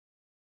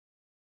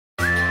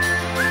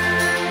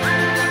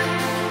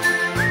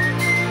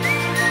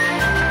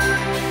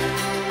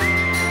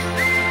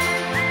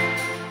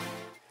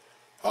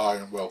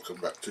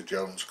welcome back to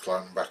Jones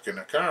Clan Back in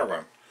a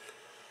Caravan.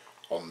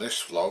 On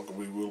this vlog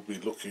we will be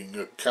looking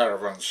at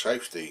caravan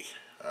safety.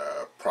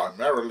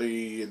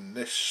 Primarily in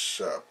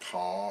this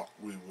part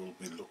we will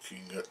be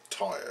looking at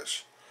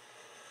tyres.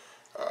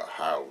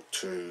 How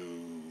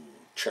to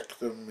check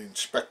them,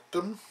 inspect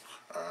them,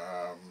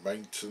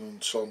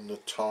 maintenance on the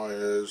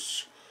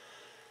tyres,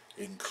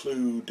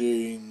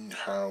 including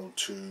how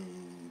to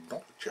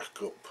not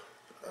jack up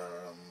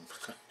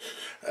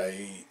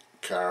a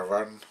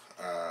caravan,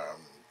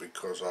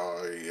 because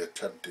I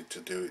attempted to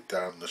do it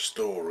down the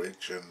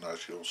storage, and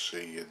as you'll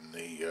see in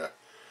the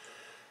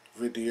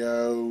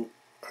video,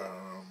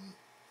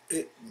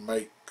 it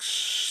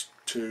makes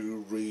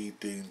to read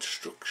the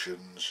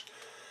instructions.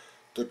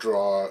 The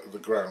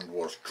ground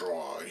was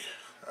dry,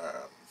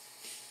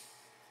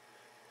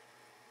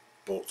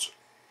 but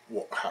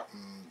what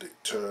happened,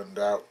 it turned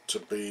out to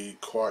be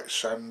quite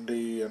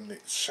sandy and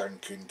it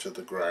sank into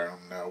the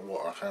ground. Now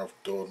what I have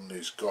done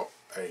is got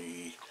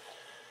a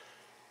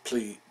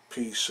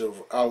piece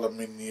of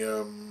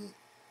aluminium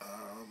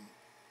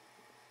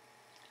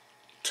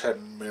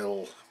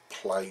 10mm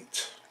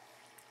plate,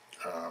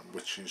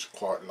 which is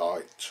quite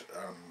light,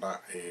 and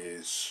that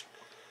is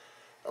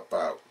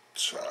about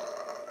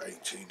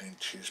 18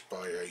 inches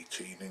by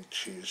 18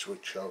 inches,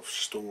 which I've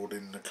stored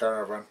in the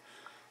caravan,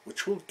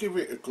 which will give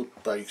it a good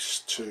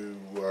base to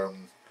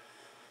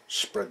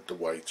spread the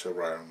weight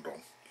around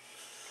on.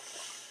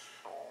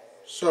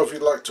 So if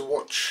you'd like to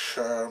watch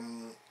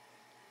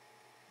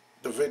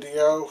the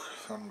video,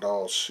 and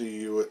I'll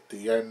see you at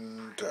the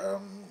end,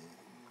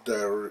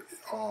 there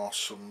are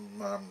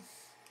some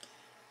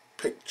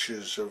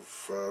pictures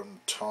of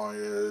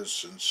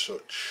tyres and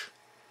such,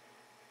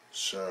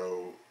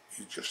 so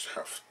you just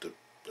have to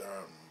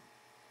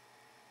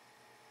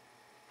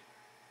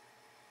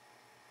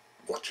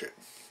watch it.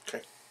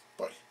 Okay,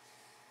 bye.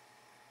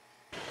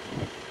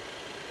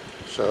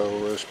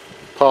 So as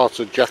part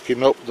of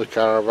jacking up the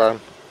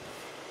caravan,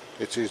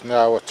 it is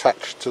now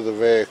attached to the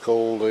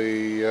vehicle.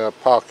 The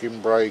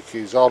parking brake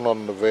is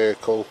on the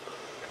vehicle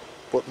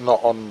but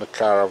not on the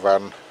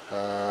caravan,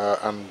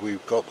 and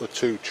we've got the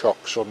two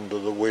chocks under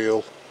the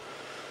wheel,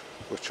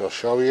 which I'll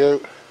show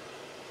you,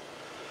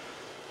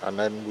 and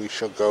then we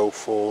shall go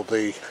for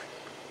the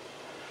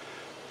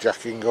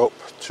jacking up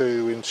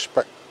to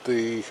inspect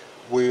the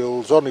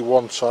wheels. Only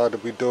one side will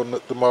be done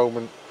at the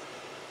moment,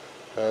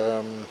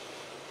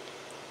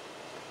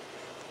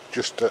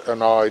 just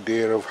an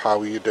idea of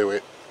how you do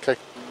it. Okay,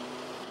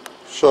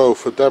 so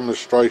for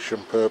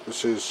demonstration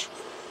purposes,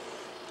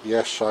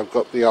 yes, I've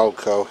got the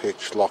Alco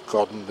hitch lock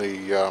on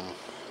the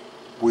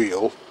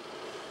wheel,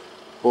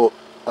 but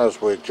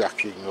as we're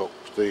jacking up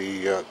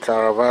the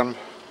caravan,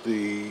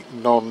 the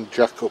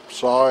non-jack up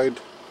side,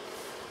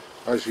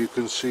 as you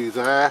can see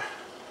there,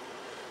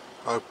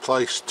 I've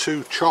placed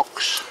two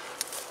chocks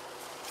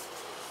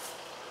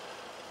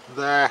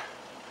there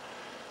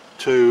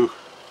to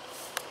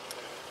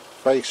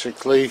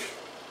basically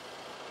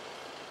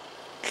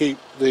keep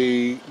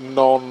the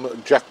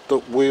non-jacked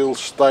up wheel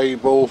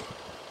stable,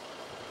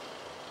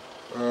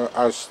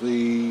 as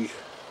the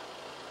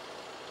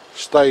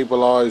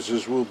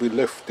stabilizers will be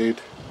lifted,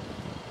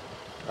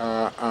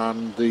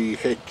 and the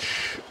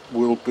hitch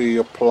will be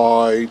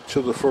applied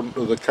to the front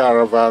of the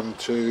caravan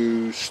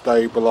to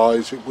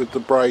stabilize it with the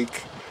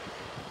brake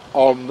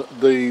on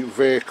the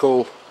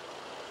vehicle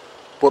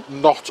but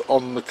not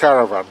on the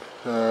caravan,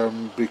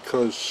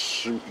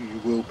 because you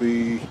will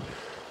be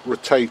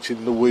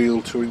rotating the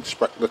wheel to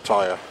inspect the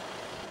tyre.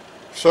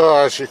 So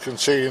as you can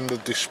see in the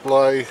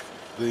display,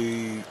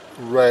 the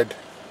red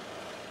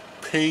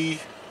P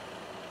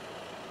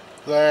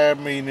there,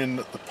 meaning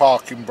that the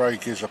parking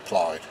brake is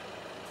applied.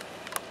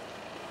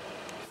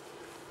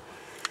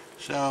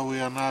 So we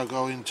are now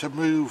going to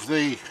move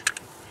the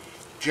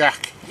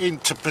jack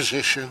into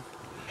position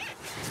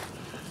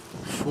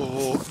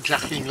for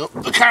jacking up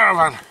the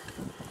caravan.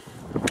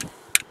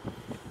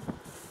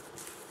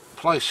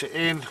 Place it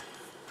in,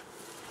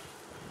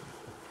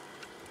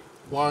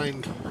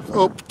 wind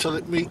up till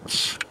it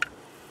meets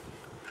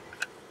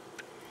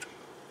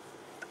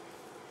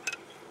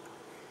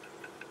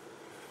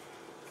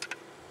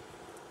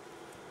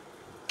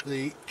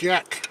the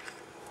jack.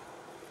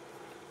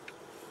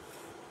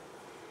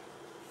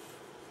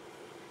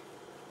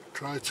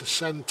 Try to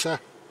centre.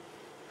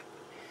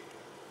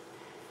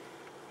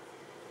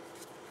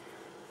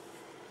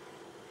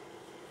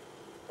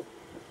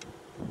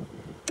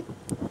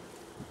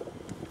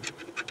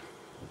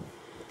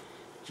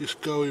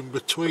 Just go in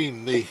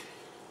between the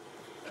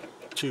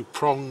two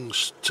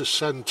prongs to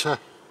centre,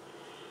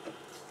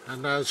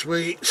 and as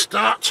we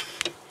start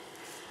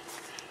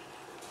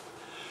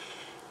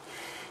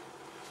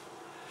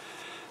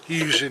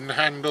using the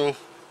handle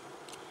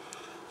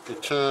to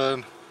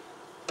turn,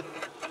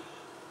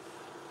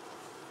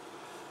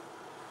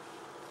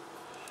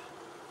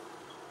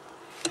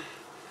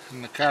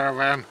 and the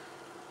caravan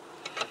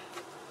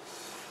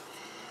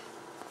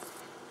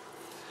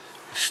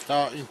is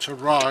starting to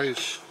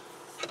rise.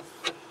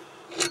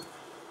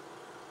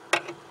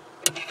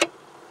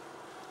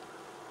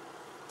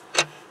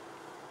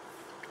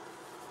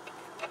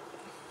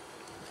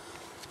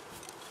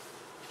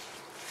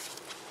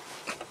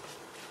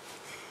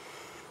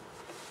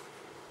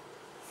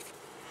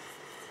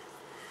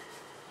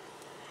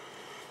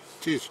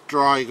 It is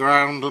dry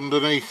ground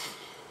underneath.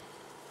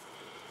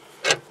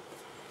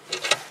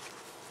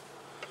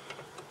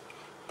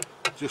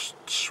 Just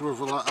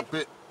swivel that a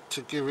bit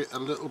to give it a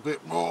little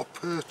bit more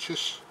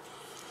purchase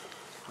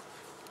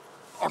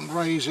on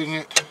raising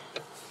it.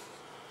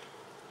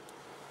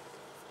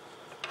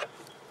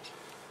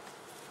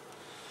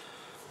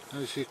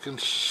 As you can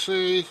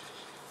see,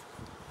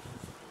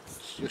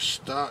 it's just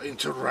starting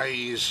to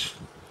raise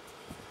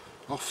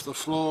off the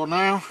floor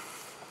now.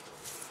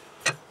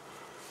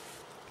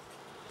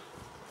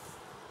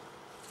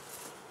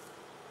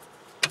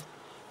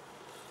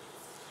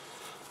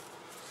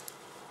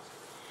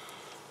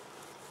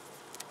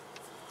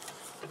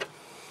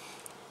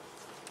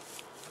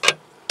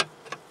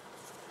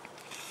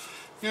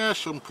 Yeah,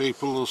 some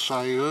people will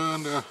say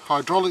the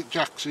hydraulic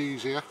jack's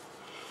easier,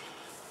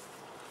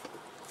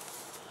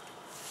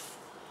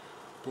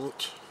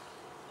 but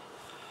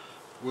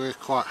we're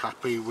quite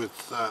happy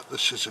with the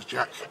scissor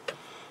jack.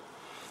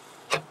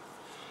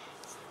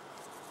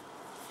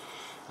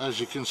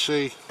 As you can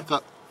see,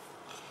 that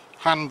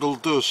handle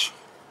does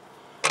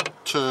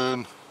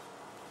turn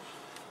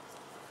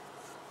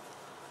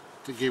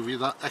to give you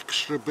that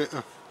extra bit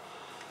of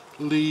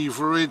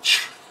leverage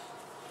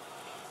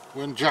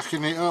when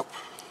jacking it up.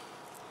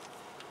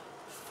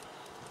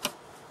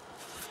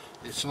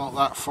 It's not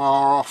that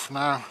far off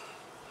now,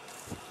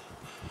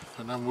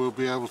 and then we'll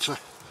be able to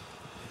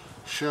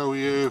show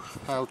you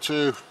how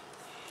to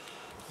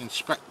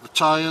inspect the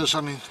tyres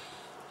and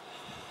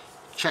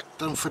check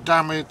them for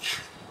damage.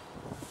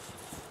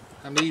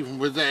 And even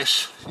with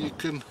this, you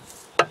can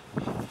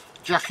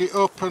jack it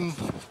up and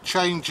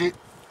change it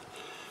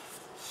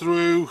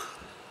through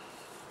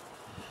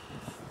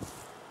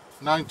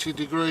 90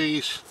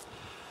 degrees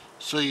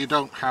so you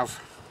don't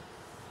have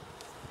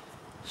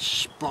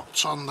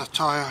spots on the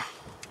tyre.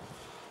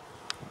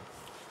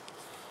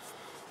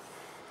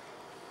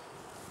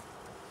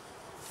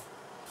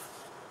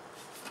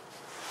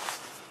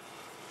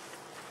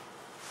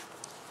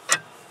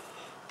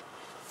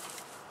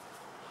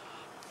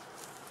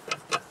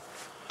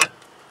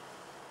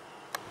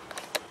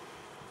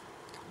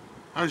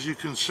 As you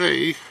can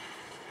see,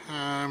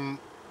 I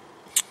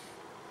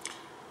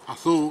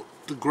thought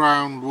the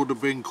ground would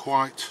have been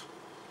quite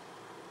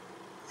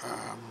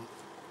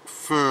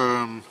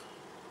firm,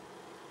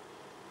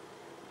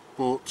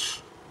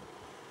 but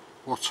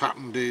what's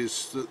happened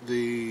is that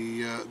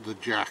the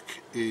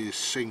jack is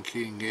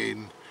sinking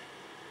in.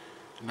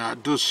 Now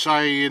it does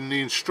say in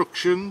the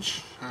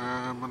instructions,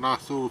 and I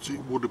thought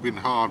it would have been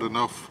hard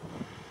enough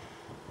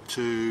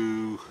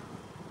to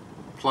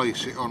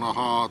place it on a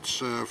hard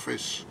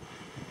surface.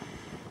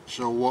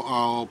 So what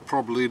I'll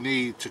probably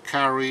need to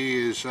carry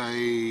is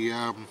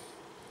a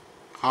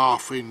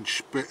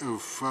half-inch bit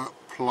of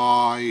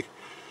ply,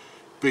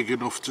 big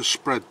enough to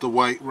spread the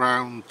weight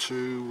round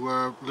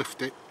to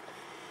lift it.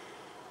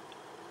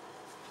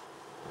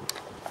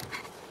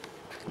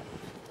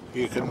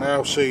 You can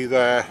now see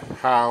there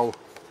how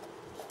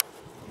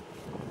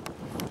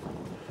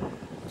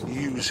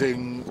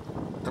using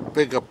a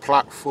bigger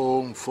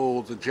platform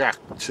for the jack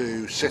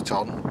to sit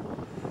on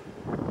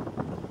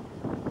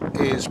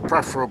is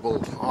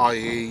preferable,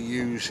 i.e.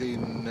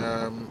 using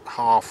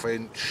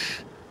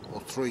half-inch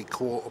or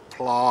 3/4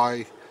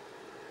 ply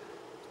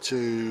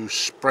to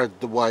spread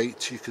the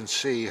weight. You can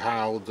see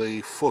how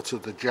the foot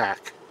of the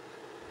jack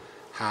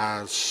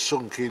has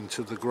sunk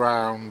into the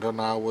ground,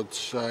 and I would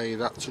say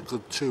that's a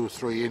good 2 or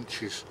 3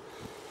 inches.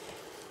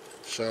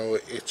 So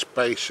it's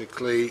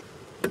basically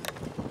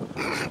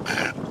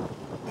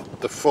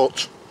the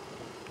foot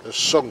has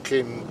sunk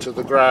into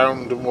the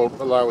ground and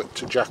won't allow it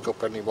to jack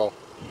up anymore.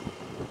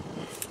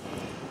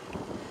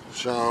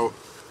 So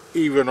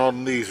even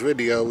on these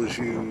videos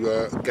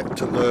you get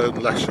to learn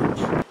lessons.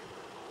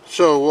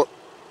 So what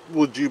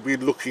would you be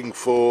looking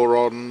for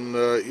on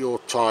your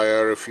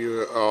tyre if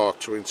you are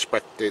to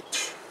inspect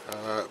it?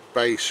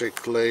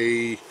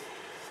 Basically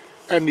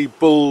any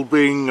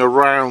bulbing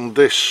around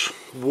this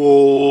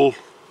wall,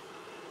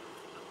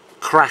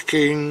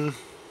 cracking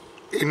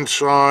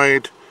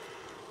inside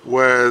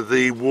where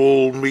the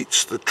wall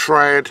meets the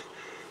tread,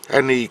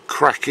 any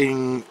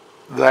cracking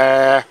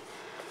there,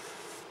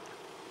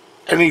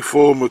 any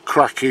form of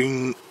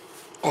cracking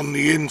on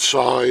the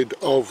inside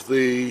of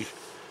the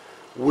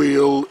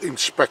wheel.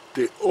 Inspect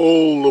it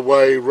all the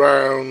way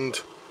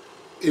round,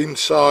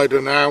 inside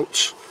and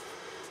out.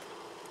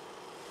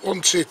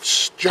 Once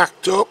it's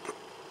jacked up,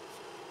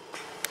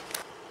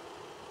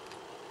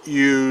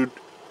 you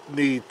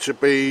need to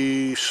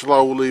be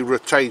slowly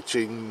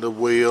rotating the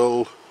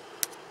wheel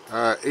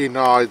in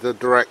either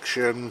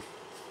direction,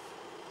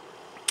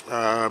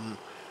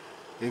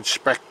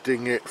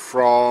 inspecting it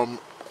from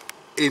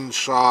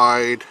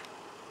inside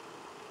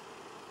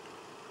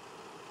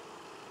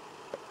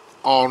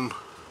on.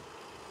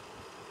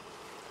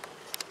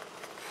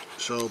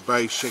 So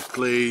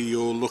basically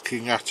you're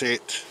looking at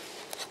it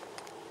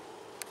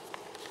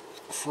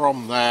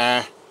from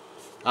there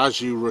as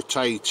you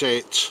rotate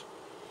it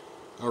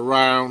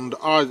around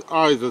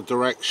either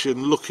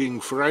direction,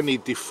 looking for any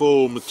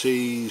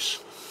deformities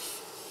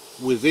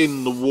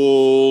within the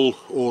wall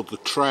or the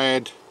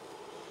tread,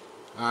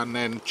 and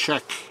then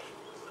check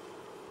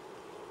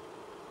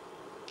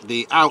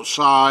the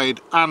outside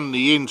and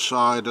the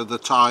inside of the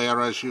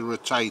tyre as you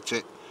rotate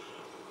it.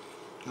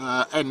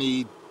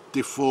 Any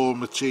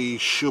deformity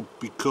should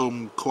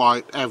become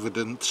quite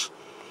evident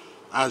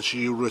as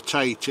you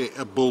rotate it,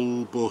 a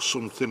bulb or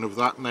something of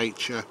that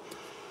nature.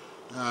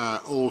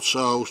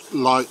 Also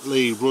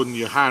lightly run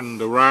your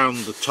hand around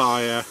the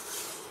tyre,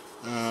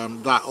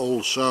 that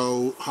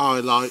also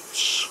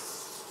highlights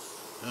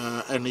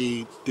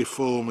any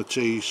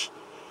deformities.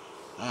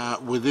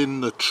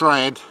 Within the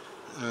tread,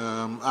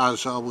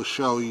 as I will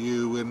show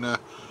you in a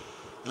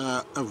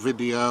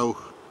video,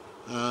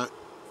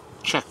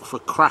 check for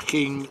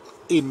cracking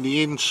in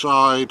the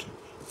inside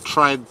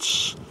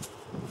treads,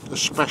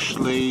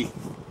 especially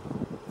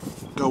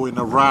going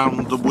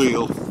around the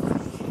wheel.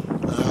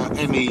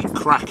 Any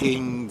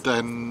cracking,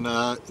 then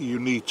you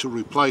need to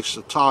replace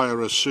the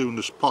tyre as soon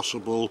as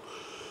possible,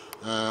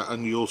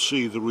 and you'll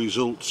see the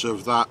results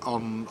of that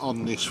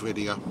on this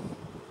video.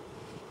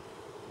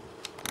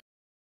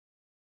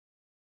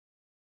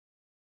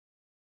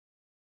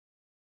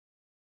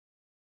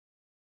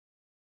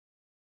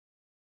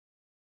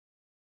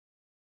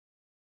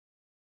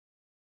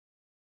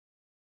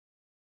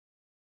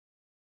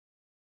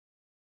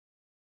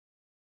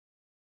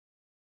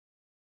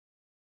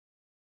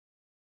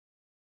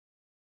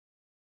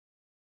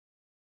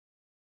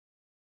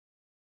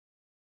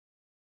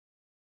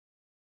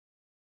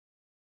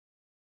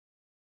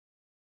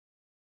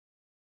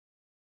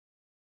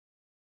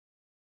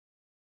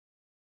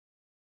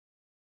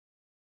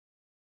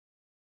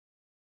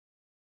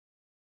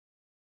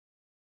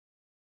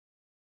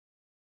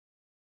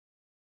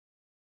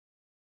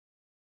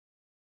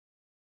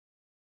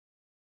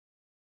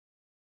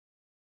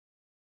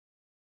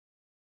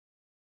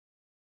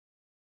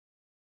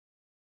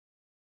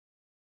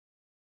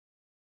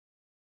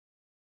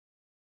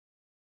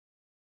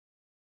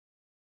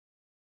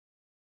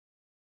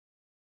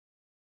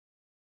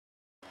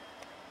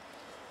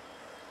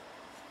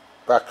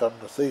 Back on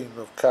the theme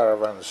of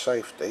caravan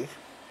safety,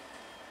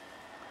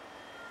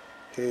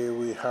 here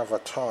we have a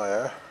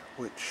tyre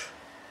which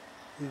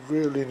you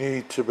really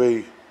need to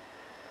be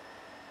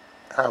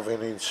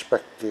having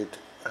inspected.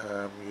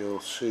 You'll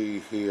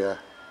see here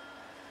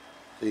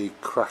the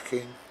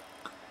cracking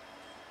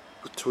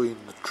between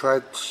the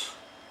treads,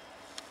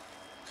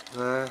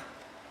 there,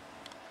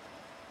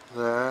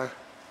 there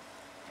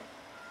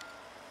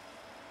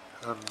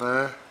and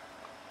there,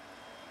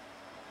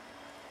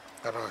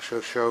 and I shall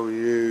show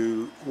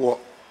you what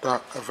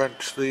that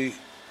eventually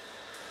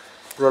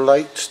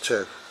relates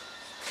to.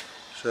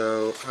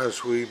 So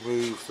as we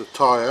move the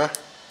tyre,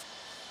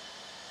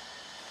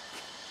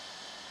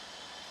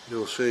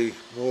 you'll see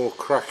more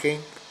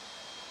cracking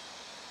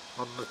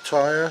on the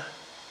tyre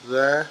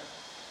there,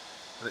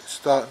 and it's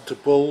starting to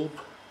bulb,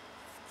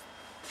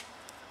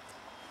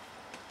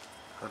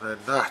 and then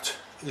that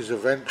is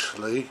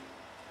eventually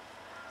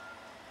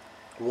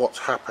what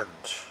happened.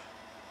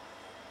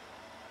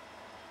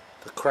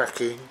 The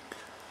cracking,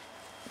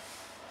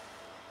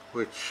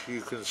 which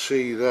you can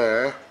see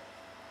there,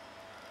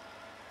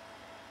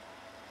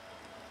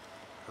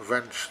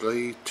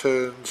 eventually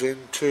turns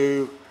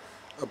into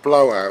a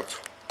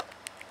blowout,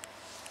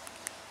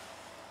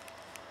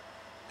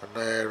 and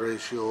there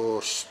is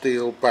your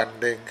steel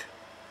banding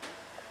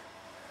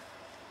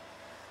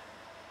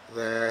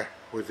there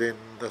within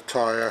the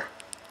tyre.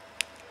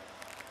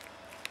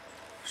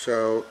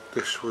 So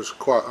this was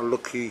quite a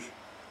lucky,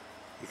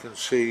 you can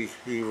see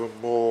even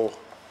more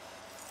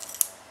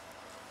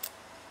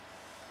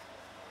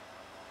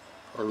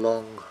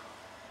along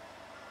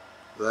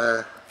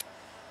there,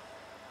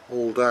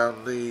 all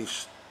down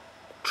these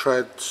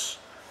treads.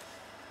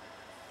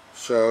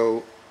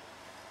 So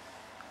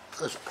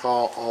as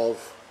part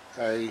of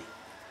a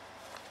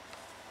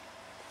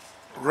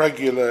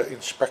regular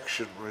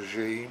inspection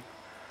regime,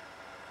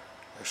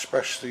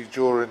 especially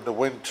during the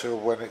winter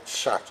when it's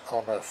sat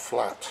on a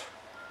flat,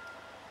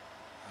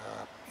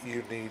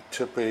 you need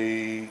to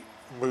be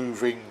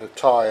moving the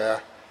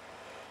tyre.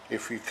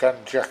 If you can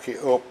jack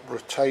it up,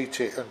 rotate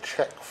it and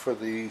check for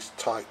these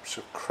types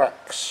of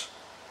cracks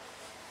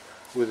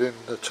within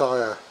the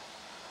tyre.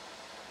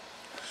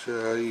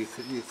 So you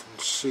can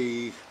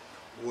see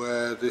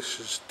where this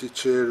has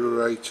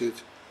deteriorated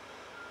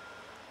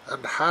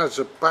and has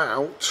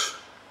about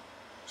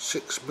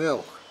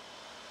 6mm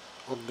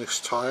on this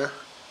tyre.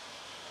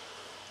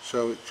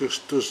 So it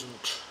just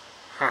doesn't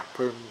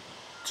happen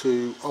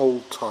to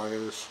old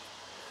tyres.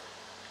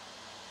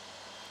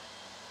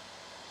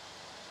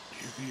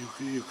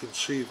 You can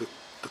see the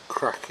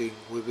cracking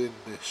within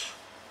this.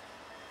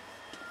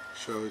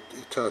 So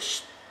it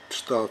has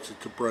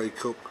started to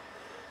break up,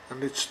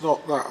 and it's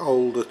not that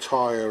old a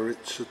tyre,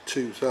 it's a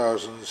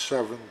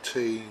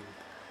 2017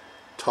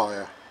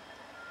 tyre.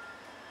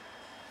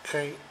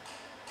 Okay.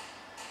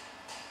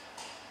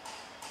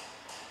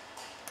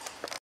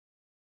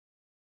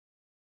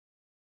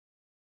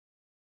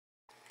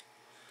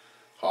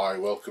 Hi,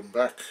 welcome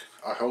back.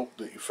 I hope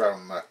that you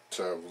found that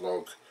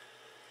vlog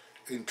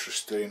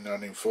interesting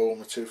and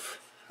informative.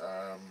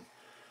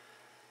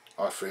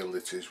 I feel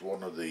it is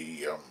one of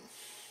the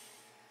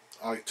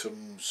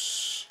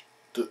items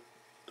that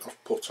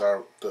I've put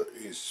out that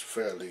is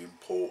fairly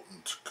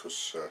important,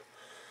 because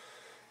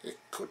it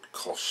could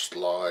cost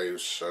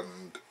lives,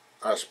 and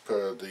as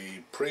per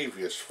the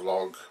previous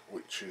vlog,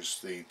 which is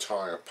the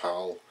Tyre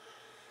Pal,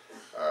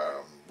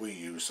 we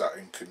use that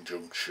in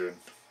conjunction,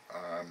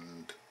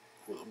 and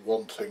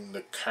one thing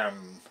that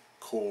can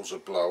cause a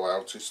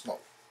blowout, it's not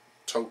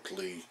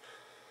totally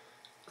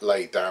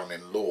laid down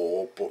in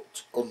law,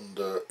 but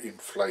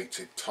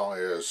under-inflated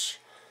tyres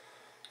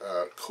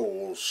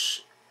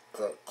cause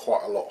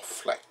quite a lot of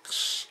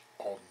flex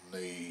on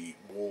the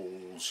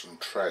walls and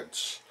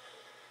treads,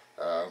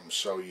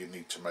 so you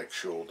need to make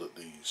sure that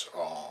these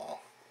are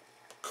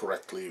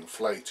correctly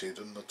inflated,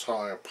 and the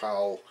Tyre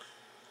Pal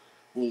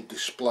will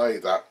display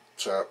that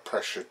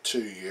pressure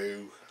to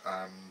you,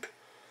 and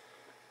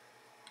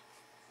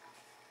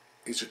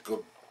it's a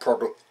good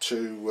product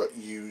to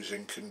use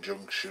in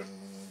conjunction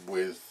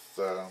with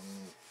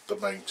the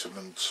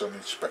maintenance and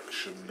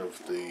inspection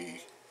of the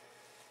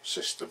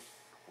system.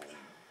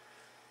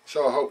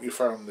 So I hope you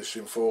found this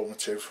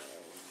informative,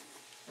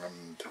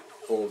 and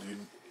all you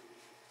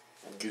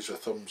give a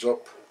thumbs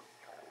up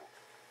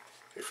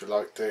if you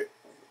liked it.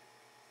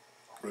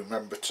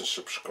 Remember to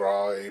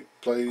subscribe,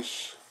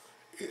 please.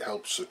 It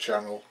helps the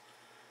channel,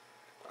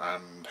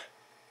 and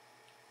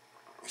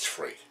it's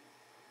free.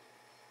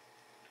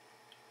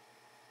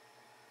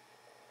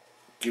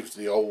 Give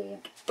the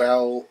old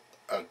bell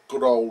a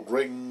good old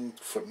ring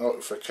for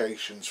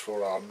notifications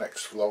for our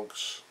next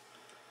vlogs,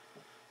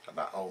 and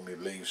that only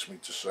leaves me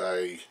to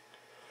say,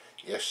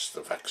 yes,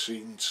 the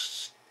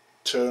vaccine's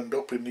turned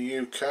up in the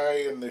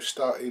UK and they've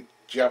started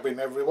jabbing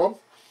everyone,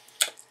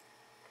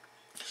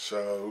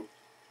 so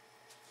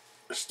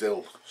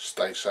still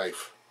stay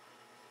safe.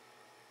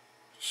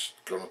 It's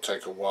going to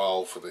take a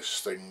while for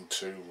this thing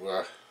to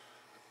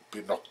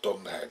be knocked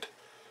on the head.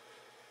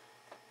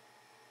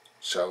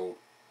 So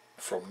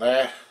from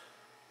there,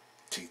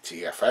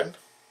 TTFN,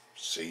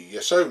 see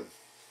you soon.